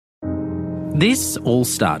This all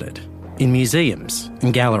started in museums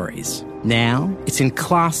and galleries. Now it's in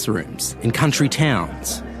classrooms, in country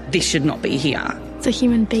towns. This should not be here. It's a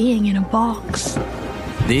human being in a box.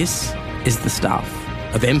 This is the stuff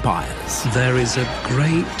of empires. There is a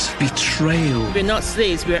great betrayal. We're not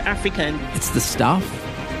slaves, we're African. It's the stuff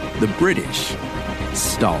the British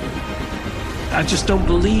stole. I just don't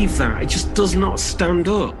believe that. It just does not stand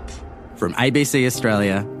up. From ABC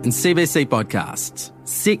Australia and CBC Podcasts,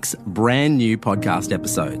 6 brand new podcast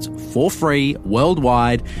episodes for free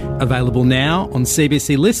worldwide, available now on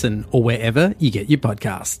CBC Listen or wherever you get your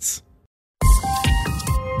podcasts.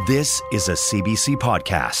 This is a CBC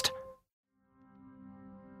podcast.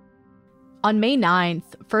 On May 9th,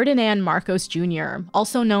 Ferdinand Marcos Jr.,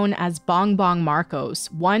 also known as Bongbong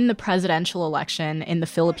Marcos, won the presidential election in the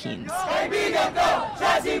Philippines.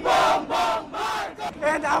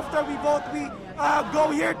 And after we vote, we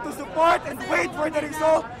go here to support and wait for the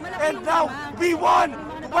result. And now we won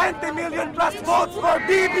 20 million plus votes for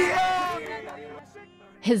BBM.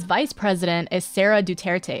 His vice president is Sara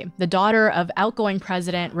Duterte, the daughter of outgoing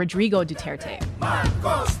President Rodrigo Duterte.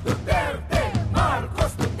 Marcos Duterte,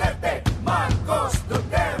 Marcos Duterte, Marcos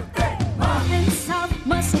Duterte.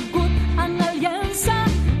 Masagot ang alyansa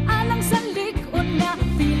alang sa likod na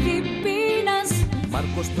Pilipinas.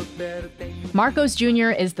 Marcos Duterte. Marcos Jr.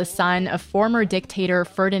 is the son of former dictator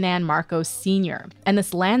Ferdinand Marcos Sr., and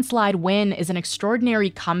this landslide win is an extraordinary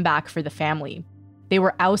comeback for the family. They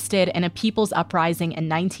were ousted in a people's uprising in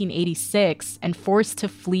 1986 and forced to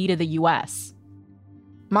flee to the U.S.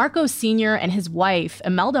 Marcos Sr. and his wife,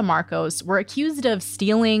 Imelda Marcos, were accused of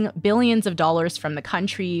stealing billions of dollars from the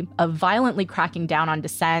country, of violently cracking down on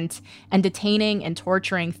dissent, and detaining and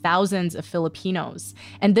torturing thousands of Filipinos.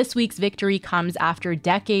 And this week's victory comes after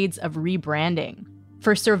decades of rebranding.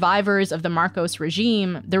 For survivors of the Marcos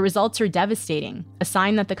regime, the results are devastating, a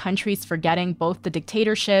sign that the country's forgetting both the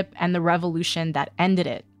dictatorship and the revolution that ended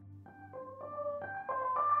it.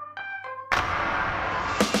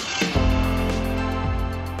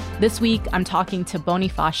 This week, I'm talking to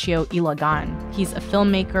Bonifacio Ilagan. He's a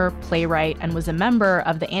filmmaker, playwright, and was a member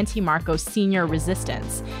of the anti-Marcos Sr.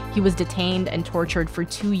 resistance. He was detained and tortured for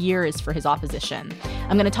 2 years for his opposition.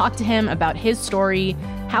 I'm going to talk to him about his story,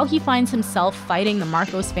 how he finds himself fighting the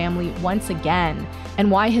Marcos family once again,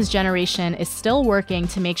 and why his generation is still working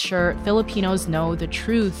to make sure Filipinos know the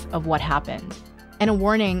truth of what happened. And a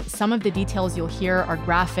warning, some of the details you'll hear are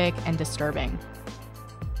graphic and disturbing.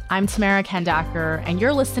 I'm Tamara Kandaker, and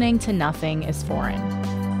you're listening to Nothing is Foreign.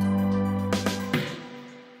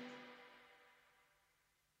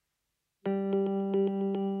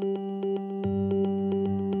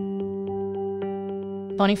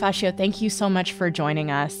 Bonifacio, thank you so much for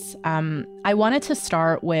joining us. I wanted to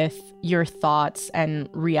start with your thoughts and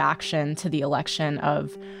reaction to the election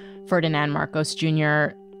of Ferdinand Marcos Jr.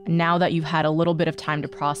 Now that you've had a little bit of time to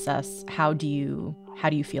process, how do you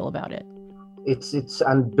feel about it? It's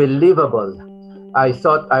unbelievable. I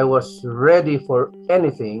thought I was ready for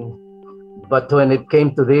anything, but when it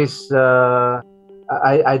came to this,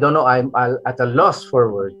 I don't know. I'm at a loss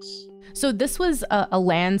for words. So this was a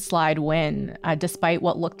landslide win, despite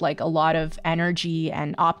what looked like a lot of energy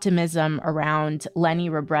and optimism around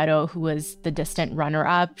Leni Robredo, who was the distant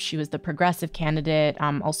runner-up. She was the progressive candidate,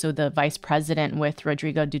 also the vice president with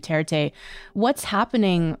Rodrigo Duterte. What's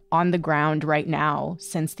happening on the ground right now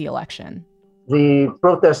since the election? The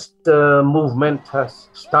protest movement has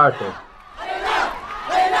started.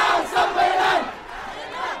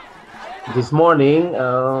 This morning,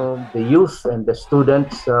 the youth and the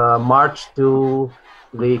students marched to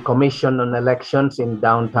the Commission on Elections in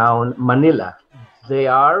downtown Manila. They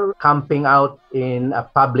are camping out in a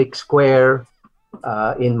public square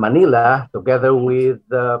in Manila together with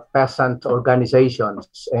peasant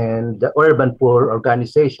organizations and urban poor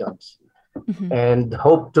organizations. Mm-hmm. And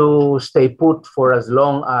hope to stay put for as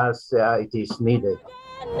long as it is needed.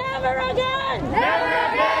 Never again!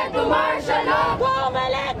 Never again to martial law!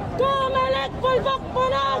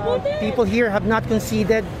 People here have not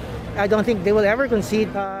conceded. I don't think they will ever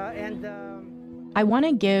concede. I want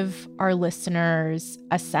to give our listeners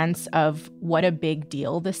a sense of what a big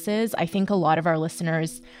deal this is. I think a lot of our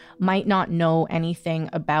listeners might not know anything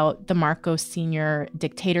about the Marcos Sr.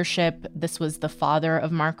 dictatorship. This was the father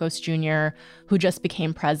of Marcos Jr., who just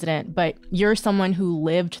became president. But you're someone who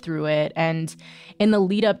lived through it. And in the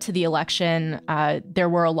lead up to the election, there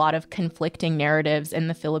were a lot of conflicting narratives in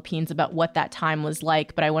the Philippines about what that time was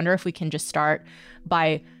like. But I wonder if we can just start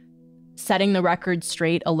by setting the record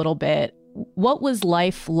straight a little bit. What was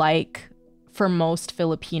life like for most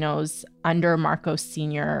Filipinos under Marcos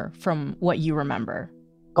Sr. from what you remember?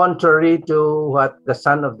 Contrary to what the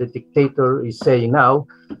son of the dictator is saying now,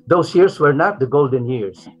 those years were not the golden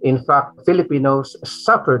years. In fact, Filipinos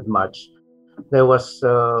suffered much. There was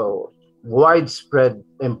widespread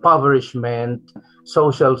impoverishment,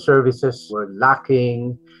 social services were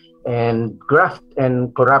lacking, and graft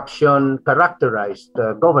and corruption characterized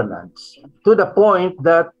governance, to the point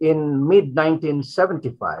that in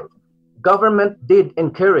mid-1975, government did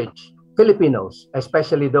encourage Filipinos,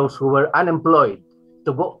 especially those who were unemployed,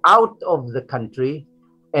 to go out of the country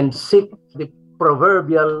and seek the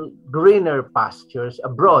proverbial greener pastures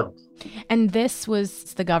abroad. And this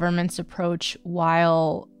was the government's approach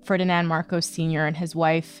while Ferdinand Marcos Sr. and his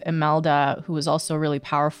wife Imelda, who was also a really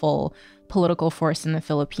powerful political force in the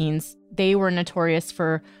Philippines, they were notorious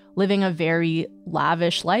for living a very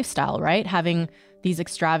lavish lifestyle, right? Having these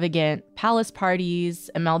extravagant palace parties.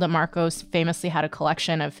 Imelda Marcos famously had a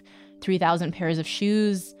collection of 3,000 pairs of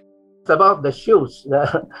shoes. It's about the shoes.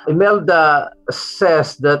 Imelda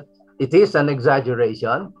says that it is an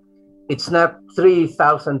exaggeration. It's not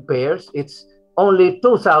 3,000 pairs. It's only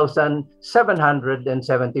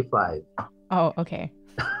 2,775. Oh, okay.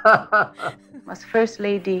 As First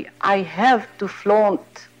Lady, I have to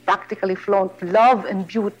practically flaunt love and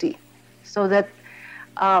beauty so that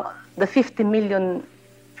the 50 million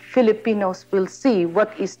Filipinos will see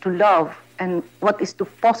what is to love and what is to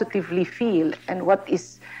positively feel and what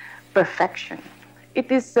is perfection.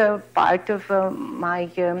 It is part of my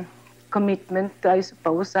commitment, I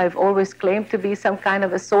suppose. I've always claimed to be some kind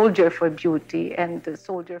of a soldier for beauty and a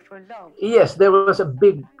soldier for love. Yes, there was a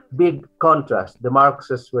big contrast. The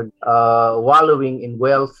Marxists were wallowing in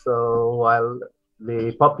wealth while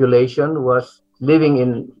the population was living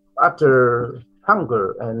in utter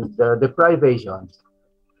hunger and deprivation.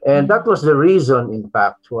 And that was the reason, in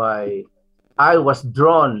fact, why I was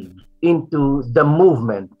drawn into the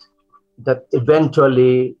movement that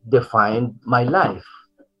eventually defined my life.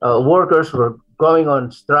 Workers were going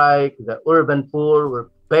on strike, the urban poor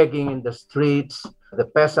were begging in the streets, the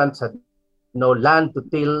peasants had no land to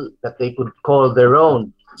till that they could call their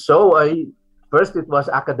own. So first it was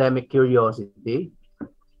academic curiosity,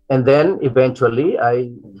 and then eventually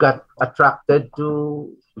I got attracted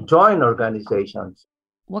to join organizations.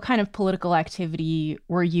 What kind of political activity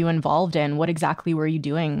were you involved in? What exactly were you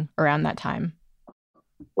doing around that time?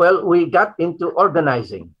 Well, we got into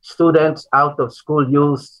organizing students, out of school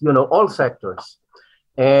youth, all sectors.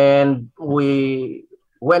 And we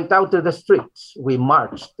went out to the streets. We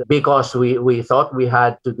marched because we thought we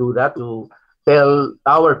had to do that to tell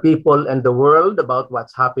our people and the world about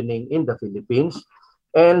what's happening in the Philippines.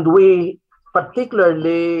 And we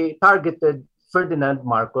particularly targeted Ferdinand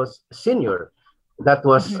Marcos Sr. That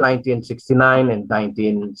was 1969 and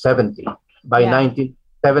 1970. By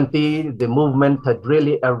 1970, the movement had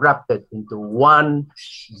really erupted into one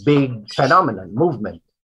big movement.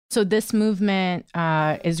 So this movement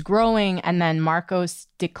is growing, and then Marcos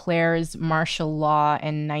declares martial law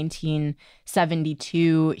in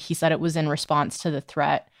 1972. He said it was in response to the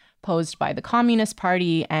threat posed by the Communist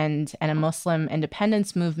Party and a Muslim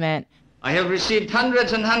independence movement. I have received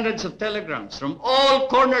hundreds and hundreds of telegrams from all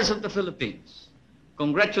corners of the Philippines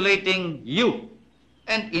congratulating you,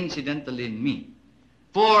 and incidentally me,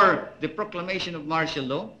 for the proclamation of martial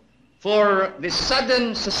law, for the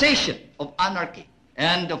sudden cessation of anarchy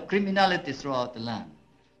and of criminality throughout the land.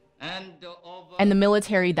 And the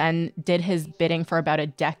military then did his bidding for about a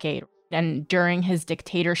decade. And during his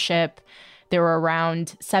dictatorship, there were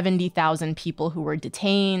around 70,000 people who were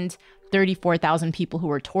detained, 34,000 people who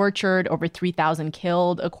were tortured, over 3,000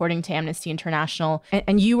 killed, according to Amnesty International.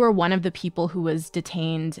 And you were one of the people who was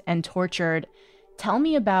detained and tortured. Tell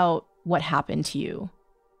me about what happened to you.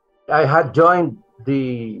 I had joined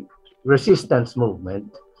the resistance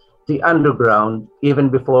movement, the underground, even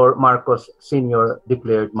before Marcos Sr.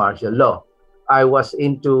 declared martial law. I was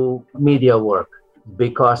into media work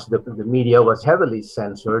because the media was heavily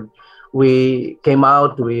censored. We came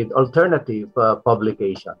out with alternative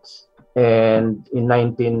publications. And in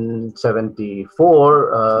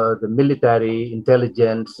 1974, the military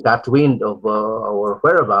intelligence got wind of our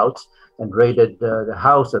whereabouts and raided the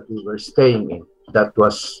house that we were staying in. That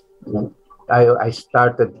was, I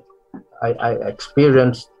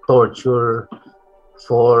experienced torture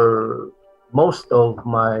for most of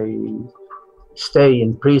my stay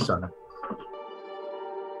in prison.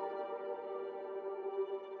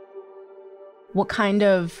 What kind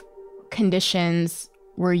of conditions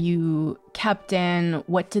were you kept in?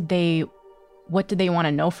 What did they want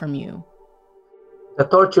to know from you? The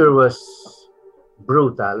torture was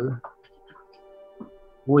brutal.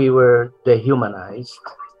 We were dehumanized.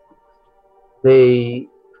 They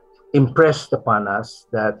impressed upon us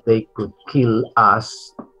that they could kill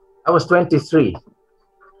us. I was 23.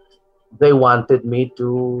 They wanted me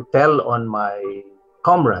to tell on my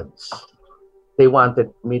comrades. They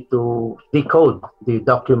wanted me to decode the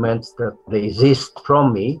documents that they exist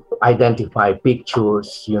from me, identify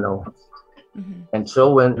pictures, Mm-hmm. And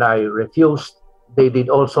so when I refused, they did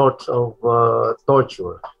all sorts of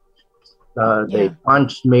torture. They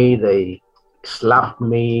punched me, they slapped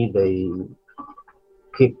me, they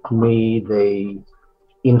kicked me, they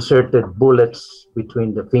inserted bullets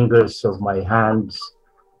between the fingers of my hands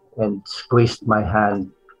and squeezed my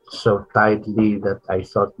hand so tightly that I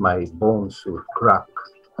thought my bones would crack.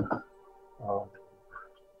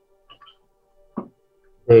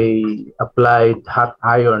 They applied hot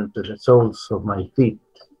iron to the soles of my feet.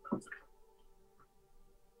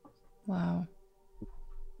 Wow.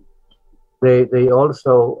 They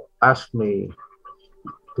also asked me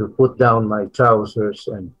to put down my trousers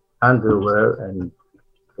and underwear and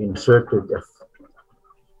inserted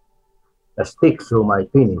a stick through my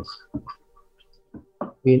penis.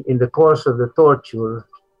 In the course of the torture,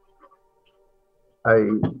 I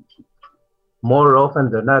more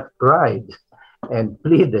often than not cried and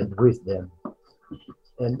pleaded with them.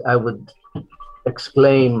 And I would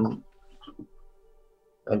exclaim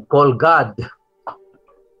and call God.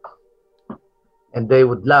 And they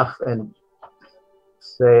would laugh and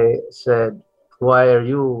said, "Why are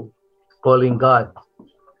you calling God?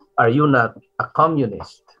 Are you not a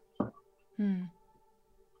communist?"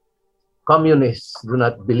 Communists do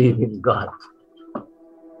not believe in God.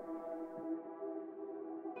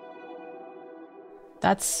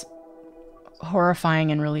 That's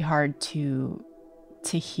horrifying and really hard to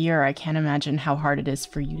hear. I can't imagine how hard it is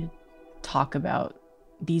for you to talk about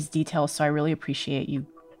these details, so I really appreciate you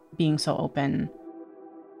being so open.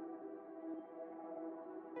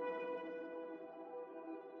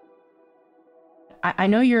 I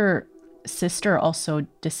know your sister also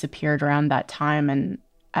disappeared around that time, and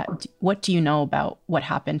what do you know about what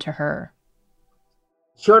happened to her?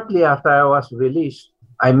 Shortly after I was released,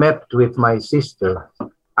 I met with my sister.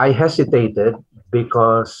 I hesitated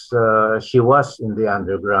because she was in the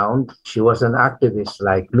underground. She was an activist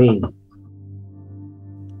like me.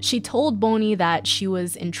 She told Boni that she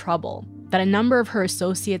was in trouble, that a number of her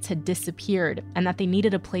associates had disappeared, and that they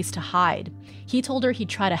needed a place to hide. He told her he'd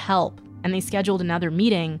try to help, and they scheduled another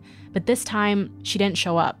meeting, but this time she didn't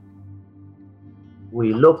show up.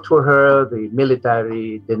 We looked for her. The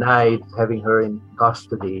military denied having her in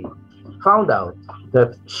custody. Found out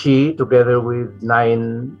that she, together with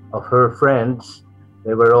 9 of her friends,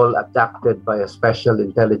 they were all abducted by a special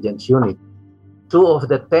intelligence unit. 2 of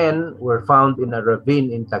the 10 were found in a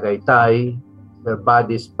ravine in Tagaytay, their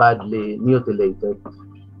bodies badly mutilated.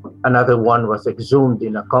 Another one was exhumed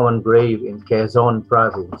in a common grave in Quezon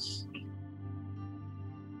province.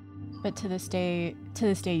 But to this day,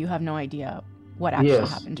 you have no idea what actually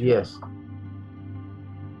happened to her. Yes.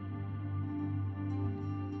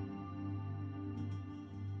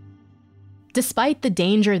 Despite the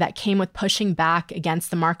danger that came with pushing back against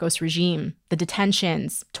the Marcos regime, the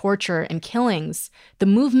detentions, torture, and killings, the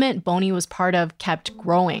movement Boni was part of kept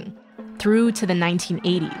growing through to the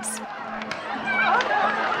 1980s.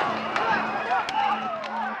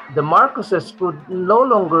 The Marcoses could no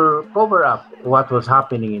longer cover up what was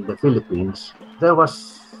happening in the Philippines. There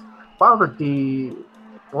was poverty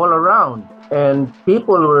all around, and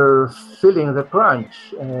people were feeling the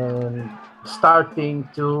crunch and starting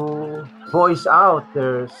to voice out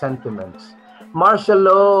their sentiments. Martial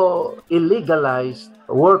law illegalized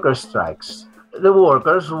worker strikes. The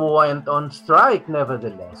workers went on strike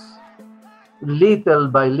nevertheless. Little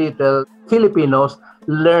by little, Filipinos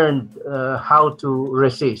learned how to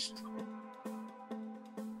resist.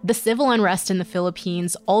 The civil unrest in the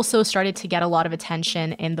Philippines also started to get a lot of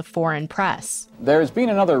attention in the foreign press. There's been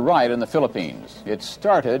another riot in the Philippines. It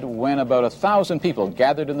started when about 1,000 people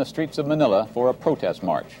gathered in the streets of Manila for a protest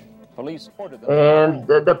march. Police ordered them. And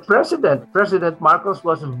the President Marcos,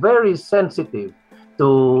 was very sensitive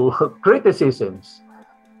to criticisms.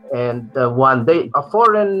 And one day, a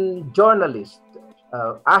foreign journalist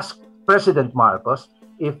asked President Marcos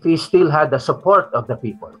if he still had the support of the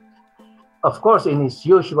people. Of course, in his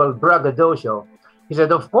usual braggadocio, he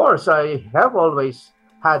said, "Of course, I have always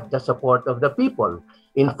had the support of the people.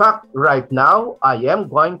 In fact, right now, I am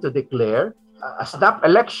going to declare a snap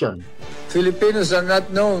election." Filipinos are not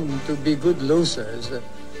known to be good losers.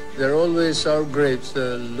 They're always our great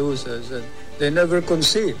losers. They never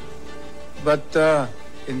concede. But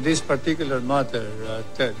in this particular matter,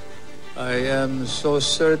 Ted, I am so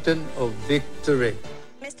certain of victory.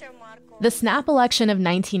 The snap election of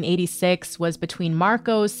 1986 was between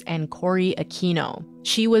Marcos and Cory Aquino.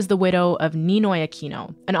 She was the widow of Ninoy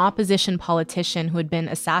Aquino, an opposition politician who had been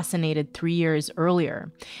assassinated 3 years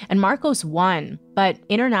earlier. And Marcos won, but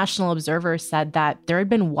international observers said that there had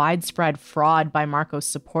been widespread fraud by Marcos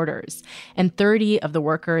supporters, and 30 of the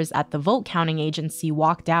workers at the vote counting agency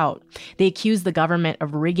walked out. They accused the government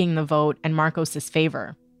of rigging the vote in Marcos'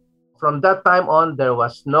 favor. From that time on, there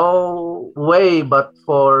was no way but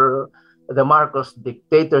for the Marcos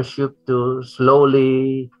dictatorship to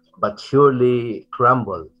slowly but surely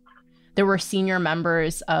crumble. There were senior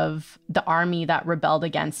members of the army that rebelled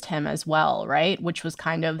against him as well, right? Which was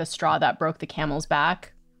kind of the straw that broke the camel's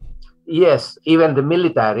back. Yes, even the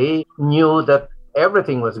military knew that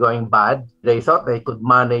everything was going bad. They thought they could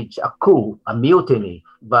manage a coup, a mutiny,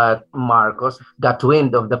 but Marcos got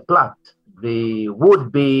wind of the plot. The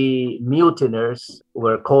would-be mutineers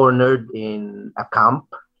were cornered in a camp.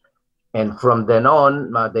 And from then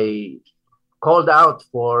on, they called out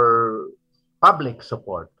for public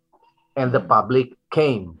support, and the public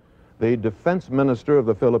came. The defense minister of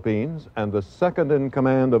the Philippines and the second in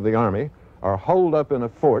command of the army are holed up in a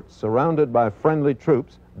fort surrounded by friendly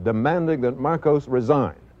troops demanding that Marcos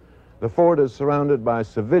resign. The fort is surrounded by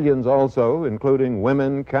civilians also, including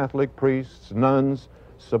women, Catholic priests, nuns,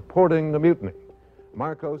 supporting the mutiny.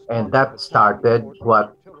 Marcos and that started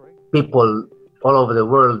what people all over the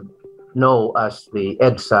world know as the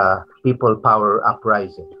EDSA People Power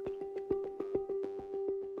Uprising.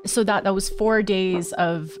 So that was 4 days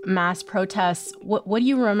of mass protests. What do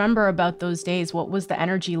you remember about those days? What was the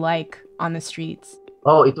energy like on the streets?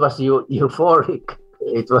 Oh, it was euphoric.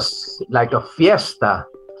 It was like a fiesta.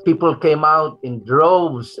 People came out in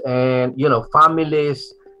droves and,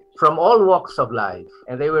 families from all walks of life.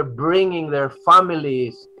 And they were bringing their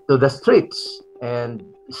families to the streets and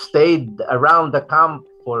stayed around the camp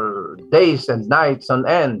for days and nights on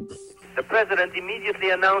end. The president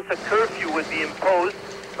immediately announced a curfew would be imposed,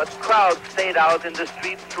 but crowds stayed out in the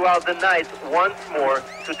streets throughout the night once more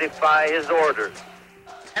to defy his orders.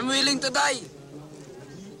 I'm willing to die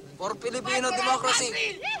for Filipino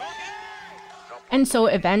democracy. And so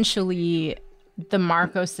eventually the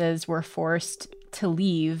Marcoses were forced to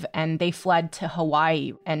leave and they fled to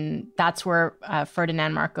Hawaii. And that's where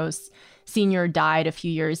Ferdinand Marcos Sr. died a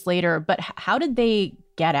few years later. But how did they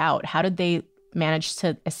get out? How did they manage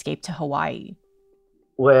to escape to Hawaii?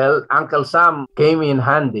 Well, Uncle Sam came in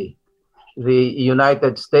handy. The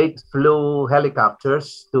United States flew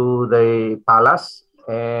helicopters to the palace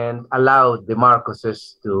and allowed the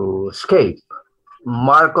Marcoses to escape.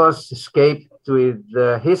 Marcos escaped with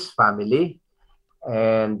his family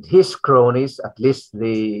and his cronies, at least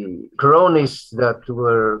the cronies that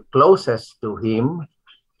were closest to him,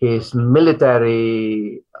 his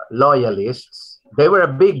military loyalists. They were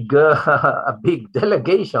a big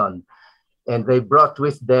delegation, and they brought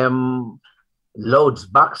with them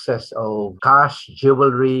boxes of cash,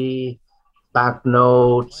 jewelry,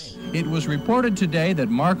 banknotes. It was reported today that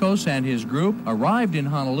Marcos and his group arrived in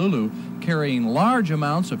Honolulu carrying large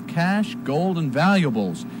amounts of cash, gold, and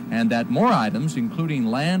valuables, and that more items, including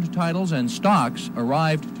land titles and stocks,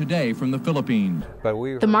 arrived today from the Philippines.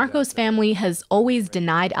 The Marcos family has always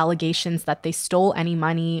denied allegations that they stole any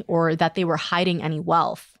money or that they were hiding any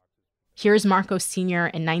wealth. Here's Marcos Sr.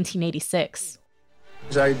 in 1986.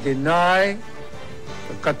 I deny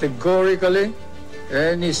categorically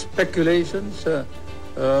any speculations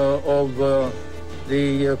of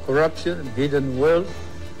the corruption and hidden wealth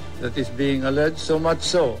that is being alleged, so much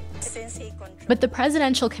so. But the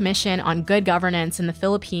Presidential Commission on Good Governance in the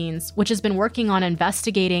Philippines, which has been working on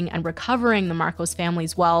investigating and recovering the Marcos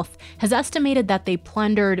family's wealth, has estimated that they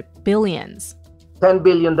plundered billions. $10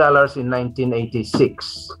 billion in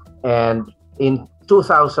 1986. And in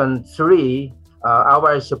 2003,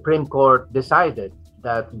 our Supreme Court decided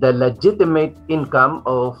that the legitimate income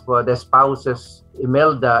of the spouses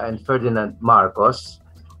Imelda and Ferdinand Marcos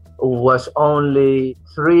was only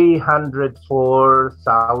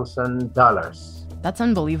 $304,000. That's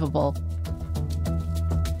unbelievable.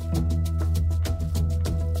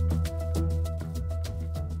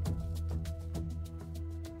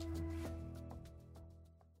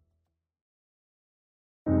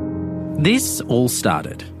 This all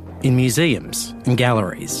started in museums and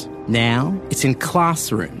galleries. Now it's in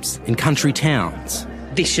classrooms, in country towns.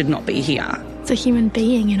 This should not be here. It's a human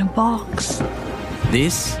being in a box.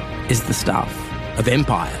 This is the stuff of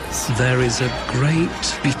empires. There is a great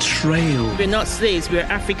betrayal. We're not slaves, we're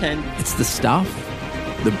African. It's the stuff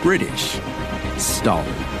the British stole.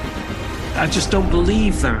 I just don't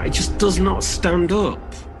believe that. It just does not stand up.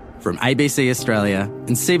 From ABC Australia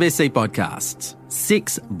and CBC Podcasts,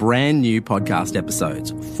 6 brand new podcast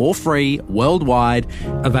episodes for free worldwide,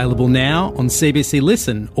 available now on CBC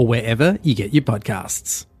Listen or wherever you get your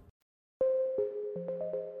podcasts.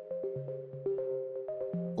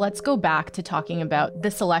 Let's go back to talking about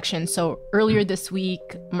this election. So earlier this week,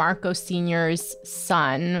 Marcos Sr.'s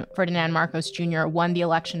son, Ferdinand Marcos Jr., won the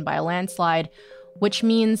election by a landslide, which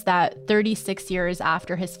means that 36 years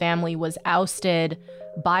after his family was ousted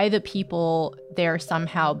by the people, they're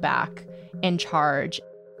somehow back in charge.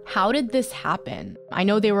 How did this happen? I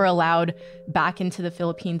know they were allowed back into the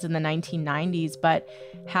Philippines in the 1990s, but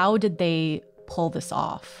how did they pull this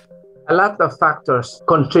off? A lot of factors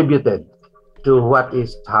contributed to what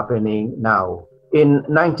is happening now. In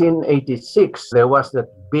 1986, there was that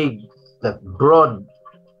broad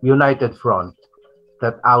united front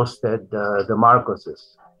that ousted the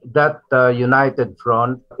Marcoses. That united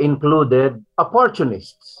front included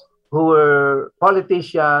opportunists who were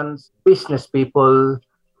politicians, business people,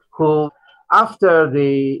 who, after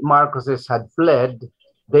the Marcoses had fled,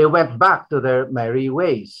 they went back to their merry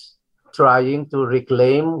ways, trying to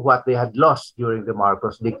reclaim what they had lost during the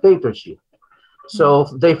Marcos dictatorship. So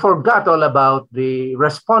they forgot all about the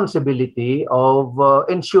responsibility of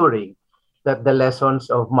ensuring that the lessons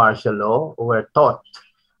of martial law were taught.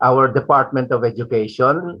 Our Department of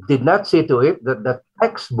Education did not see to it that the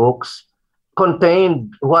textbooks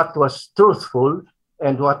contained what was truthful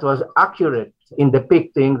and what was accurate in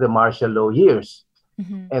depicting the martial law years.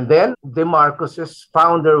 And then the Marcoses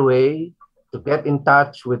found their way to get in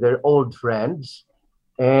touch with their old friends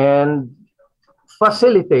and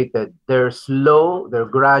facilitated their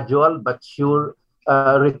gradual but sure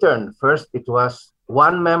return. First, it was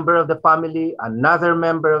one member of the family, another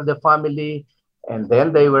member of the family, and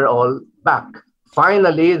then they were all back.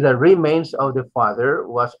 Finally, the remains of the father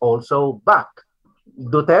was also back.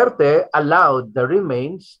 Duterte allowed the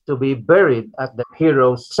remains to be buried at the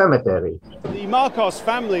Heroes Cemetery. The Marcos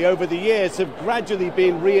family over the years have gradually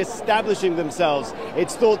been re-establishing themselves.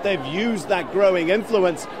 It's thought they've used that growing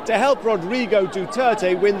influence to help Rodrigo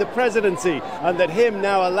Duterte win the presidency, and that him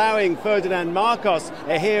now allowing Ferdinand Marcos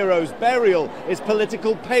a hero's burial is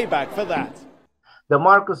political payback for that. The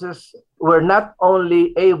Marcoses were not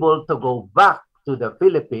only able to go back to the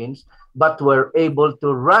Philippines, but were able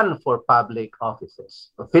to run for public offices.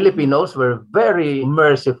 The Filipinos were very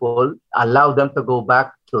merciful, allowed them to go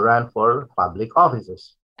back to run for public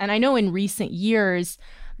offices. And I know in recent years,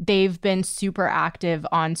 they've been super active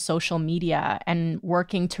on social media and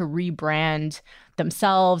working to rebrand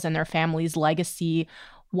themselves and their family's legacy.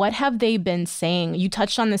 What have they been saying? You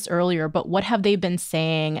touched on this earlier, but what have they been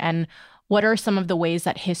saying? And what are some of the ways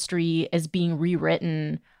that history is being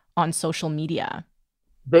rewritten on social media?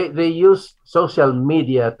 They use social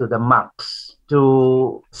media to the max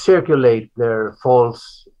to circulate their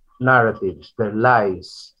false narratives, their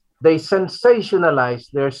lies. They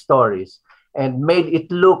sensationalized their stories and made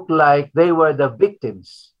it look like they were the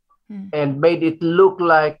victims and made it look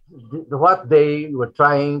like what they were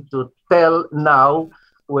trying to tell now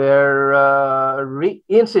were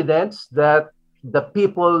incidents that the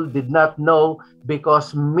people did not know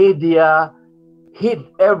because media hid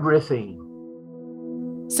everything.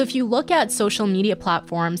 So if you look at social media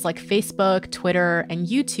platforms like Facebook, Twitter, and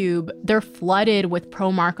YouTube, they're flooded with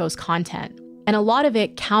pro-Marcos content. And a lot of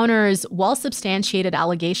it counters well-substantiated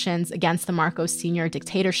allegations against the Marcos Sr.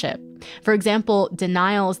 dictatorship. For example,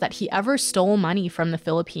 denials that he ever stole money from the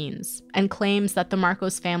Philippines and claims that the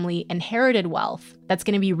Marcos family inherited wealth that's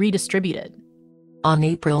going to be redistributed. On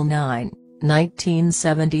April 9,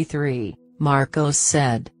 1973, Marcos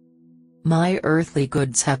said, "My earthly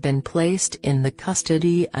goods have been placed in the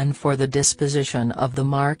custody and for the disposition of the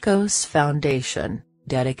Marcos Foundation,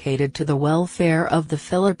 dedicated to the welfare of the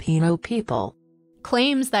Filipino people."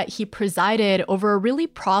 Claims that he presided over a really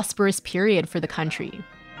prosperous period for the country.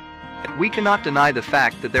 We cannot deny the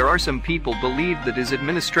fact that there are some people believed that his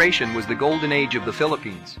administration was the golden age of the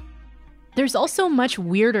Philippines. There's also much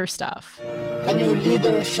weirder stuff. A new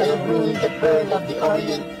leader shall rule the pearl of the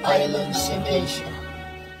Orient Islands in Asia.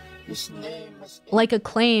 Like a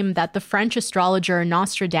claim that the French astrologer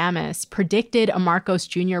Nostradamus predicted a Marcos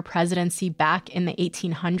Jr. presidency back in the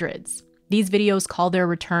 1800s. These videos call their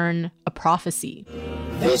return a prophecy.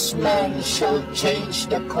 This man shall change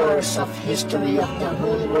the course of history of the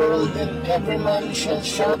whole world, and every man shall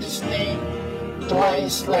shout his name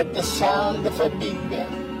twice like the sound of a big bell.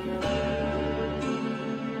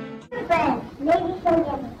 Friends, ladies and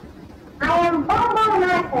gentlemen, I am Bongbong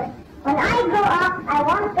Marcos. When I grow up, I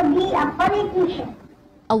want to be a politician.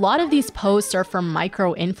 A lot of these posts are from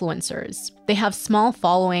micro-influencers. They have small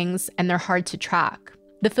followings and they're hard to track.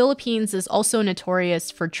 The Philippines is also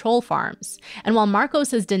notorious for troll farms, and while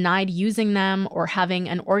Marcos has denied using them or having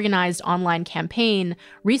an organized online campaign,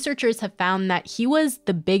 researchers have found that he was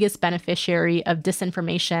the biggest beneficiary of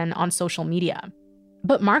disinformation on social media.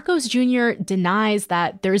 But Marcos Jr. denies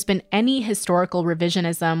that there's been any historical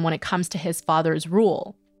revisionism when it comes to his father's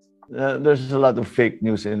rule. There's a lot of fake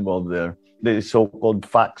news involved there. The so-called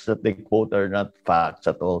facts that they quote are not facts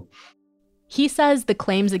at all. He says the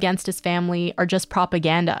claims against his family are just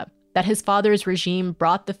propaganda, that his father's regime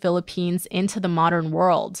brought the Philippines into the modern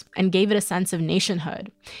world and gave it a sense of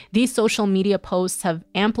nationhood. These social media posts have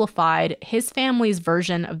amplified his family's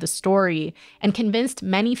version of the story and convinced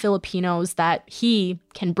many Filipinos that he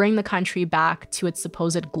can bring the country back to its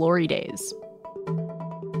supposed glory days.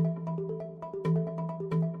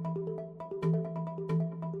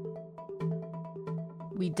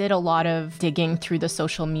 We did a lot of digging through the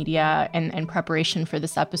social media in preparation for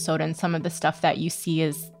this episode, and some of the stuff that you see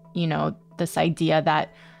is, this idea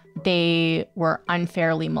that they were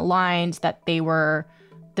unfairly maligned, that they were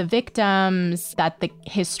the victims, that the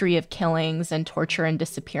history of killings and torture and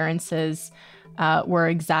disappearances were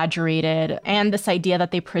exaggerated, and this idea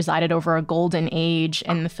that they presided over a golden age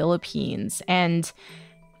in the Philippines. And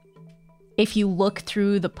if you look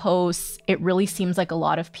through the posts, it really seems like a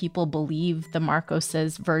lot of people believe the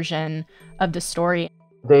Marcoses' version of the story.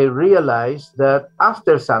 They realized that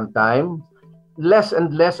after some time, less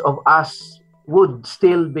and less of us would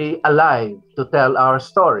still be alive to tell our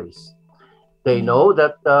stories. They know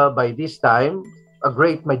that by this time, a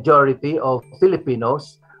great majority of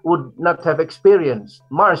Filipinos would not have experienced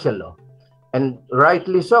martial law. And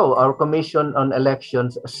rightly so, our Commission on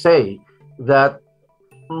Elections say that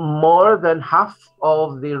more than half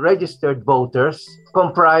of the registered voters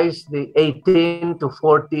comprise the 18 to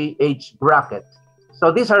 40 age bracket.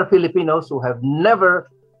 So these are Filipinos who have never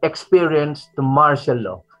experienced the martial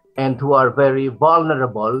law and who are very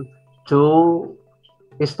vulnerable to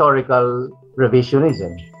historical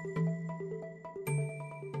revisionism.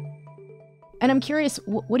 And I'm curious,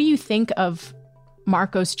 what do you think of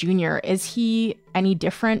Marcos Jr.? Is he any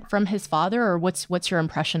different from his father, or what's your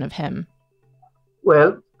impression of him?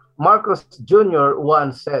 Well, Marcos Jr.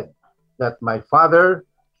 once said that my father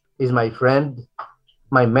is my friend,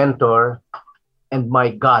 my mentor, and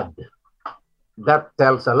my God. That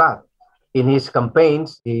tells a lot. In his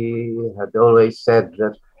campaigns, he had always said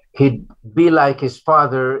that he'd be like his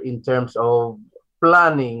father in terms of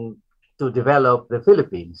planning to develop the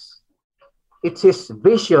Philippines. It's his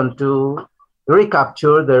vision to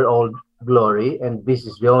recapture their old glory, and this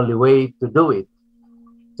is the only way to do it,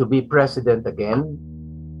 to be president again.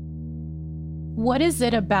 What is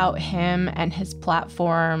it about him and his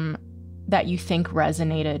platform that you think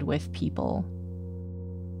resonated with people?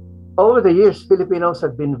 Over the years, Filipinos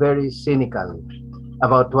have been very cynical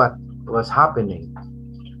about what was happening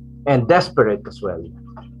and desperate as well.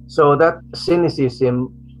 So that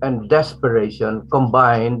cynicism and desperation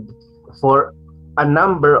combined for a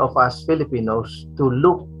number of us Filipinos to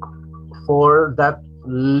look for that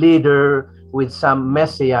leader with some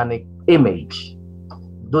messianic image.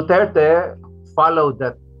 Duterte followed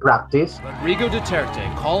that practice. Rodrigo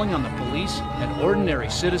Duterte calling on the police and ordinary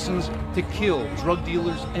citizens to kill drug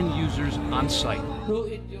dealers and users on sight.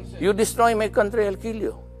 You destroy my country, I'll kill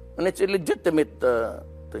you. And it's a legitimate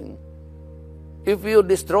thing. If you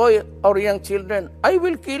destroy our young children, I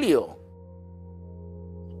will kill you.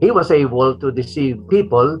 He was able to deceive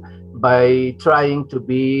people by trying to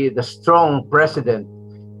be the strong president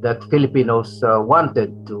that Filipinos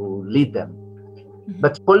wanted to lead them.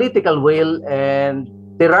 But political will and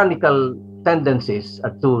tyrannical tendencies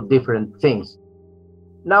are two different things.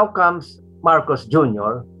 Now comes Marcos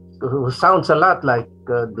Jr., who sounds a lot like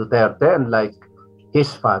Duterte and like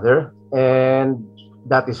his father, and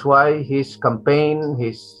that is why his campaign,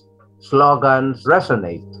 his slogans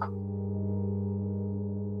resonate.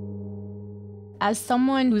 As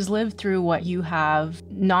someone who's lived through what you have,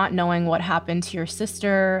 not knowing what happened to your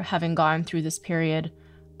sister, having gone through this period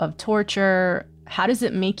of torture, how does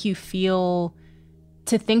it make you feel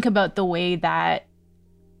to think about the way that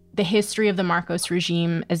the history of the Marcos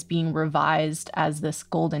regime is being revised as this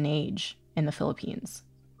golden age in the Philippines?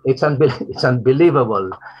 It's unbelievable.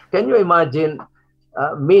 Can you imagine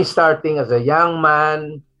me starting as a young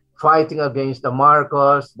man, fighting against the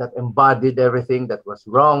Marcos that embodied everything that was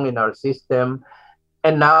wrong in our system.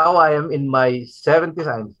 And now I am in my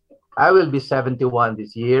 70s. I will be 71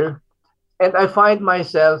 this year. And I find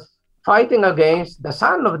myself fighting against the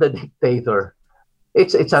son of the dictator.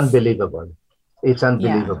 It's unbelievable. It's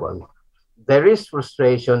unbelievable. Yeah. There is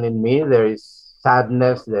frustration in me. There is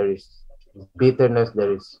sadness. There is bitterness.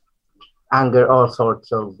 There is anger, all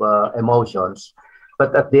sorts of emotions.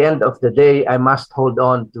 But at the end of the day, I must hold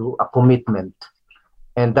on to a commitment.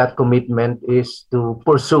 And that commitment is to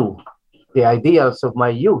pursue the ideals of my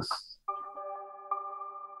youth.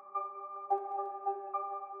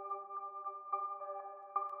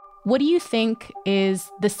 What do you think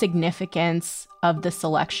is the significance of this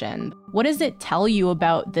election? What does it tell you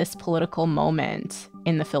about this political moment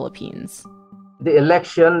in the Philippines? The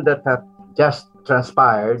election that has just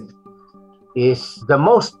transpired is the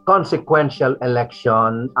most consequential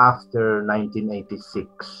election after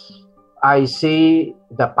 1986. I see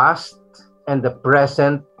the past and the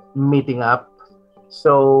present meeting up.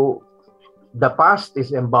 So the past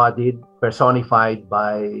is embodied, personified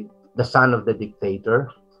by the son of the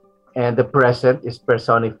dictator, and the present is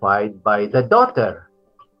personified by the daughter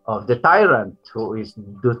of the tyrant, who is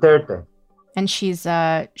Duterte. And she's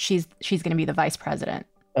going to be the vice president.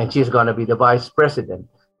 And she's going to be the vice president.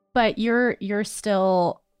 But you're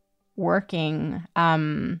still working.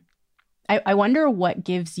 I wonder what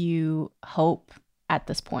gives you hope at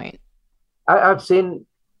this point. I've seen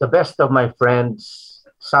the best of my friends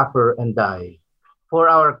suffer and die for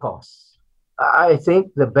our cause. I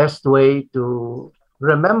think the best way to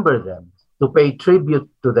remember them, to pay tribute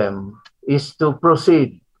to them, is to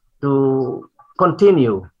proceed, to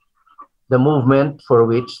continue the movement for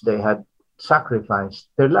which they had sacrificed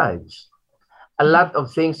their lives. A lot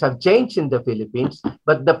of things have changed in the Philippines,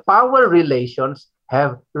 but the power relations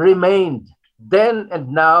have remained. Then and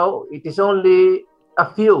now, it is only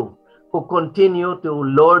a few who continue to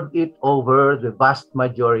lord it over the vast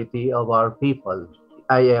majority of our people.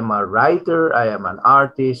 I am a writer, I am an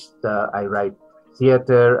artist, I write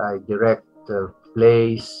theater, I direct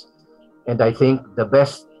plays, and I think the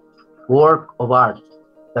best work of art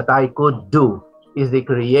that I could do is the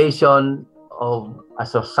creation of a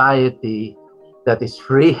society that is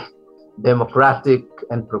free, democratic,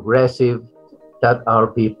 and progressive, that our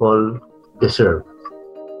people deserve.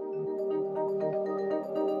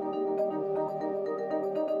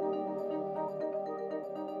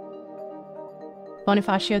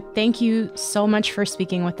 Bonifacio, thank you so much for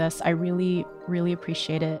speaking with us. I really, really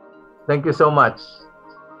appreciate it. Thank you so much.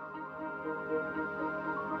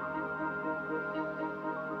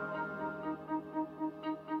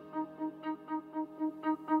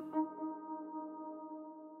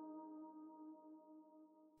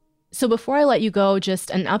 So before I let you go, just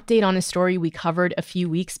an update on a story we covered a few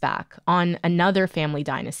weeks back on another family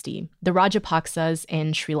dynasty, the Rajapaksas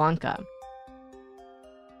in Sri Lanka.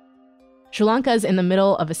 Sri Lanka is in the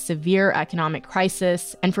middle of a severe economic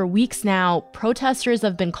crisis, and for weeks now, protesters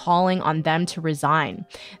have been calling on them to resign.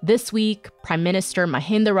 This week, Prime Minister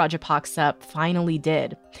Mahinda Rajapaksa finally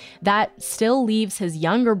did. That still leaves his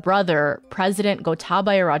younger brother, President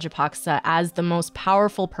Gotabaya Rajapaksa, as the most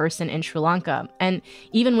powerful person in Sri Lanka. And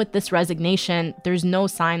even with this resignation, there's no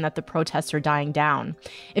sign that the protests are dying down.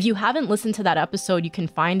 If you haven't listened to that episode, you can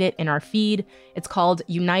find it in our feed. It's called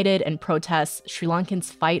United and Protests, Sri Lankans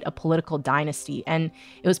Fight a Political Dynasty, and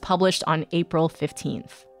it was published on April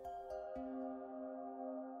 15th.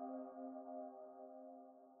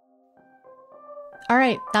 All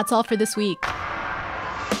right, that's all for this week.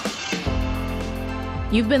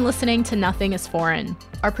 You've been listening to Nothing is Foreign.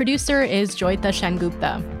 Our producer is Joyita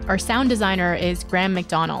Shengupta. Our sound designer is Graham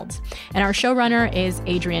McDonald. And our showrunner is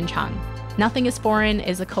Adrian Chung. Nothing is Foreign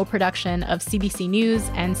is a co-production of CBC News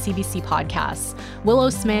and CBC Podcasts. Willow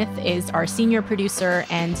Smith is our senior producer,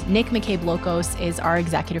 and Nick McCabe-Locos is our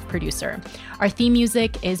executive producer. Our theme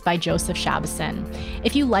music is by Joseph Shabison.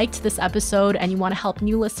 If you liked this episode and you want to help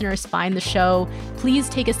new listeners find the show, please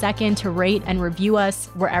take a second to rate and review us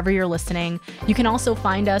wherever you're listening. You can also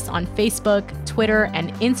find us on Facebook, Twitter,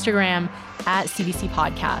 and Instagram at CBC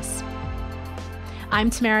Podcasts. I'm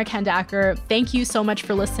Tamara Kandaker. Thank you so much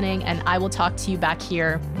for listening, and I will talk to you back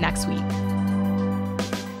here next week.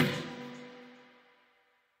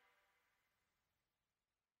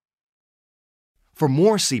 For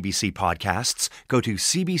more CBC podcasts, go to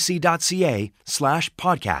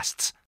cbc.ca/podcasts.